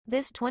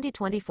This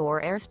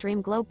 2024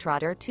 Airstream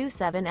Globetrotter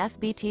 27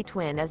 FBT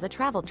Twin is a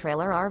travel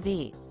trailer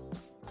RV.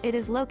 It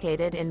is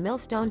located in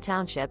Millstone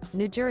Township,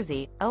 New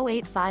Jersey,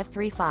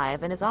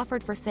 08535 and is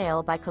offered for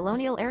sale by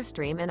Colonial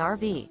Airstream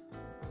RV.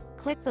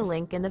 Click the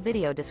link in the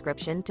video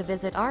description to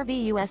visit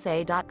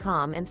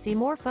RVUSA.com and see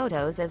more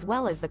photos as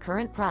well as the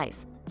current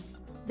price.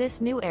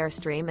 This new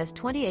Airstream is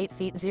 28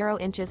 feet 0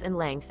 inches in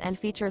length and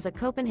features a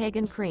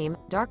Copenhagen Cream,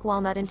 dark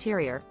walnut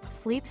interior,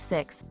 sleep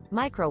 6,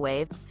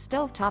 microwave,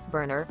 stovetop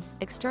burner,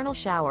 external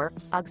shower,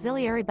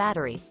 auxiliary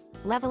battery,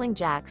 leveling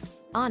jacks,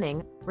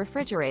 awning,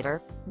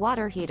 refrigerator,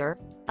 water heater,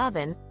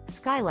 oven,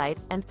 skylight,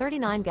 and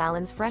 39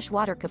 gallons fresh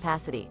water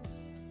capacity.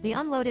 The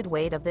unloaded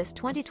weight of this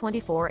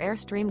 2024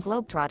 Airstream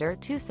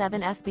Globetrotter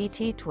 27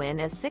 FBT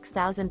Twin is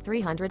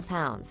 6,300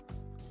 pounds.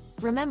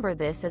 Remember,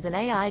 this is an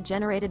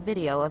AI-generated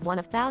video of one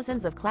of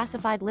thousands of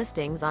classified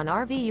listings on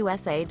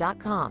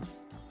RVUSA.com.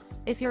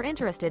 If you're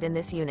interested in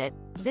this unit,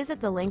 visit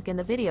the link in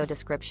the video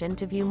description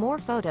to view more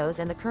photos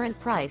and the current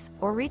price,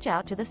 or reach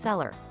out to the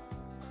seller.